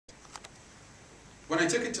when I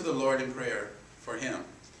took it to the Lord in prayer for him,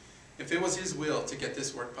 if it was his will to get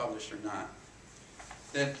this work published or not,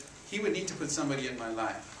 that he would need to put somebody in my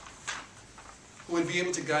life who would be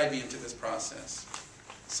able to guide me into this process.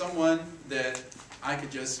 Someone that I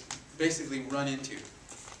could just basically run into.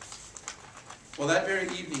 Well, that very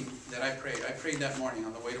evening that I prayed that morning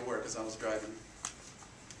on the way to work as I was driving.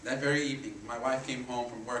 That very evening, my wife came home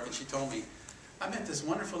from work and she told me, I met this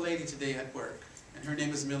wonderful lady today at work, and her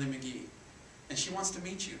name is Millie McGee, and she wants to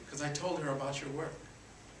meet you because I told her about your work.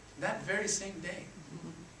 That very same day.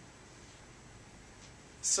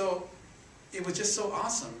 So it was just so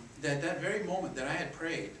awesome that that very moment that I had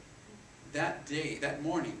prayed, that day, that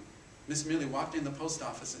morning, Ms. Millie walked in the post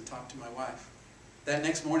office and talked to my wife. That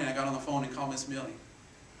next morning I got on the phone and called Ms. Millie.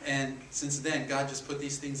 And since then, God just put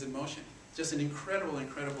these things in motion. Just an incredible,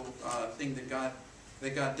 incredible thing that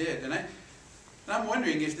God did. And I'm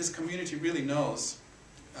wondering if this community really knows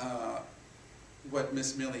what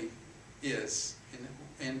Ms. Millie is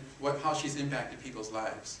and how she's impacted people's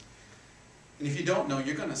lives. And if you don't know,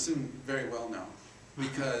 you're going to soon very well know,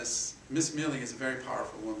 because Ms. Millie is a very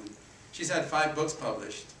powerful woman. She's had 5 books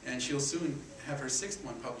published, and she'll soon have her 6th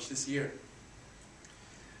one published this year.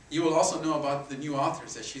 You will also know about the new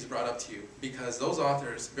authors that she's brought up to you, because those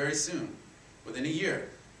authors, very soon, within a year,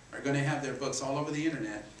 are going to have their books all over the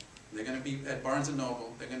internet. They're going to be at Barnes &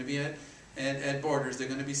 Noble, they're going to be at Borders, they're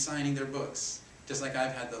going to be signing their books, just like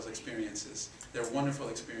I've had those experiences. They're wonderful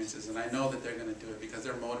experiences, and I know that they're going to do it because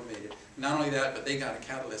they're motivated. Not only that, but they got a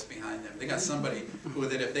catalyst behind them. They got somebody who,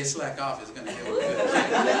 that if they slack off, is going to get a good.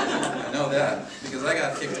 I know that, because I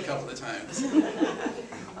got kicked a couple of times.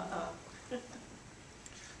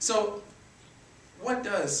 So, what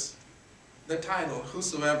does the title,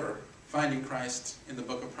 Whosoever, Finding Christ in the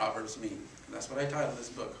book of Proverbs mean? That's what I titled this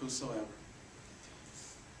book, Whosoever.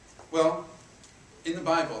 Well, in the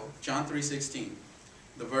Bible, John 3:16,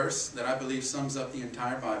 the verse that I believe sums up the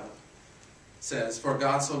entire Bible, says, For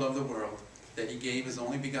God so loved the world, that he gave his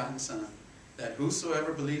only begotten Son, that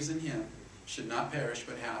whosoever believes in him should not perish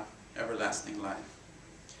but have everlasting life.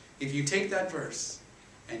 If you take that verse,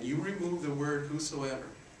 and you remove the word whosoever,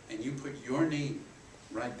 and you put your name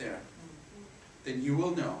right there, then you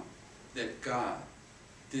will know that God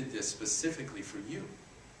did this specifically for you.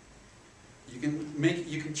 You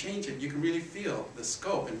can change it. You can really feel the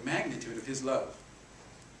scope and magnitude of his love.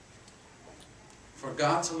 For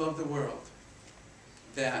God so loved the world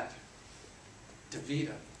that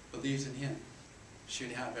Davida believes in him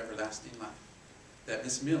should have everlasting life. That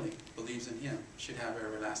Ms. Millie believes in him should have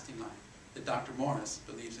everlasting life. That Dr. Morris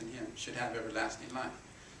believes in him should have everlasting life.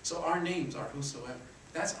 So our names are whosoever.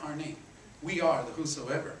 That's our name. We are the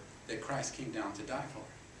whosoever that Christ came down to die for.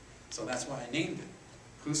 So that's why I named it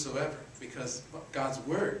whosoever, because God's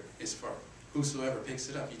word is for whosoever picks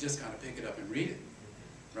it up. You just got to pick it up and read it,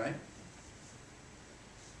 right?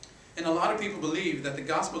 And a lot of people believe that the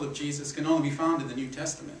gospel of Jesus can only be found in the New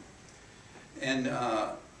Testament. And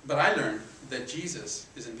but I learned that Jesus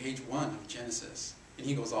is in page 1 of Genesis, and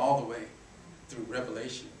he goes all the way through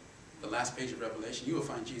Revelation. The last page of Revelation, you will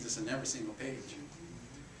find Jesus in every single page.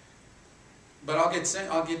 But I'll get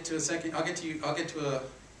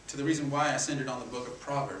to the reason why I centered on the book of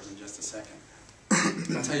Proverbs in just a second.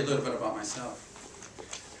 I'll tell you a little bit about myself.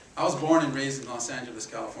 I was born and raised in Los Angeles,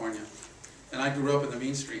 California, and I grew up in the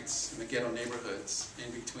mean streets, in the ghetto neighborhoods,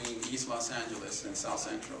 in between East Los Angeles and South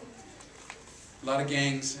Central. A lot of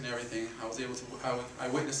gangs and everything. I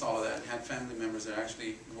witnessed all of that and had family members that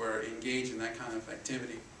actually were engaged in that kind of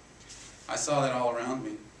activity. I saw that all around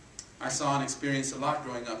me. I saw and experienced a lot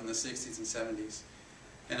growing up in the 60s and 70s,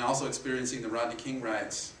 and also experiencing the Rodney King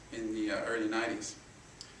riots in the early 90s.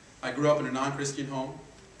 I grew up in a non-Christian home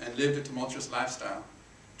and lived a tumultuous lifestyle,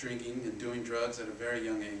 drinking and doing drugs at a very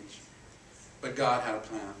young age. But God had a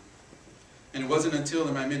plan. And it wasn't until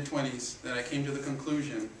in my mid-20s that I came to the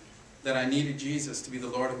conclusion that I needed Jesus to be the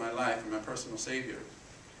Lord of my life and my personal Savior.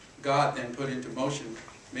 God then put into motion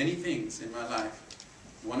many things in my life,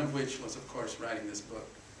 one of which was, of course, writing this book.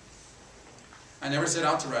 I never set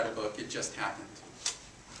out to write a book, it just happened.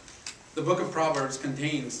 The book of Proverbs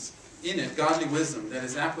contains in it godly wisdom that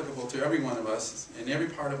is applicable to every one of us in every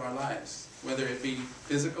part of our lives, whether it be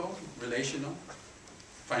physical, relational,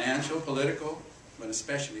 financial, political, but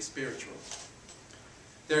especially spiritual.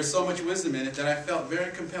 There's so much wisdom in it that I felt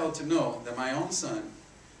very compelled to know that my own son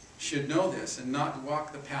should know this and not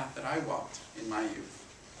walk the path that I walked in my youth.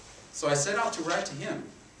 So I set out to write to him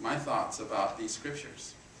my thoughts about these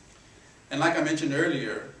scriptures. And like I mentioned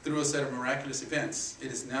earlier, through a set of miraculous events,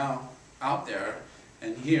 it is now out there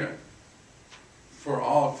and here for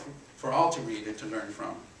all to read and to learn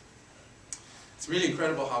from. It's really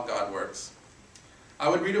incredible how God works. I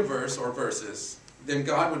would read a verse or verses, then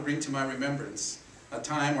God would bring to my remembrance a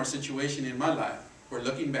time or situation in my life where,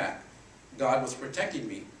 looking back, God was protecting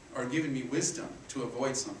me or giving me wisdom to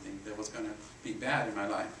avoid something that was going to be bad in my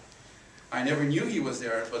life. I never knew He was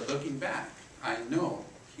there, but looking back, I know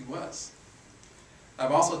He was.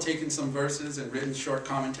 I've also taken some verses and written short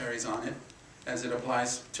commentaries on it as it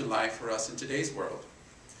applies to life for us in today's world.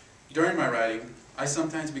 During my writing, I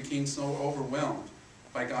sometimes became so overwhelmed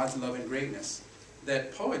by God's love and greatness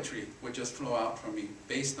that poetry would just flow out from me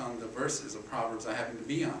based on the verses of Proverbs I happened to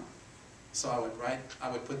be on. So I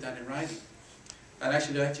would put that in writing. I'd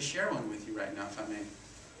actually like to share one with you right now, if I may.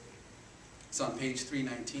 It's on page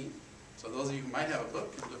 319. So those of you who might have a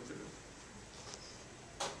book can look through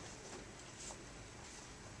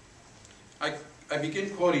it. I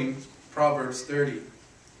begin quoting Proverbs 30,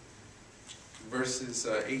 verses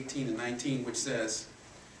 18 and 19, which says,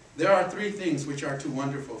 "There are 3 things which are too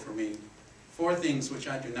wonderful for me, 4 things which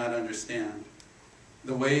I do not understand.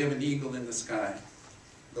 The way of an eagle in the sky,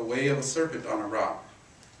 the way of a serpent on a rock,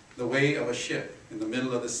 the way of a ship in the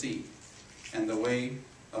middle of the sea, and the way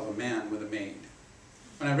of a man with a maid."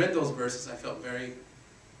 When I read those verses, I felt very,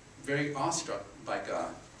 very awestruck by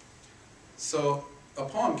God. So a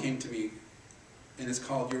poem came to me, and it's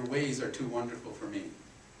called "Your Ways Are Too Wonderful for Me."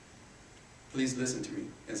 Please listen to me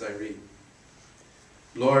as I read.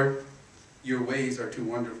 "Lord, your ways are too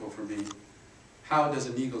wonderful for me. How does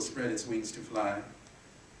an eagle spread its wings to fly?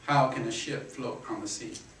 How can a ship float on the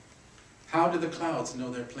sea? How do the clouds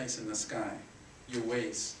know their place in the sky? Your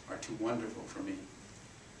ways are too wonderful for me.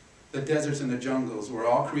 The deserts and the jungles were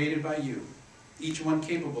all created by you, each one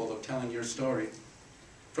capable of telling your story.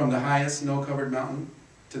 From the highest snow-covered mountain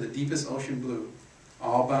to the deepest ocean blue,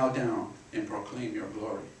 all bow down and proclaim your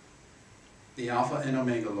glory. The Alpha and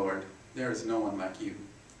Omega, Lord, there is no one like you.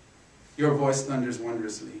 Your voice thunders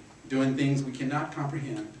wondrously, doing things we cannot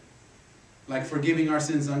comprehend, like forgiving our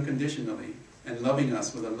sins unconditionally and loving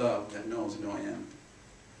us with a love that knows no end.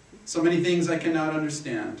 So many things I cannot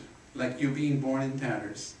understand, like you being born in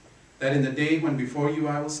tatters, that in the day when before you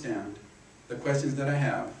I will stand, the questions that I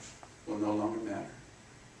have will no longer matter.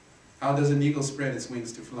 How does an eagle spread its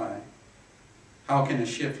wings to fly? How can a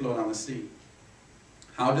ship float on the sea?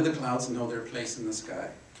 How do the clouds know their place in the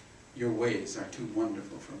sky? Your ways are too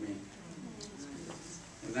wonderful for me."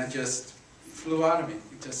 And that just flew out of me.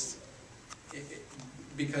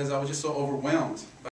 Because I was just so overwhelmed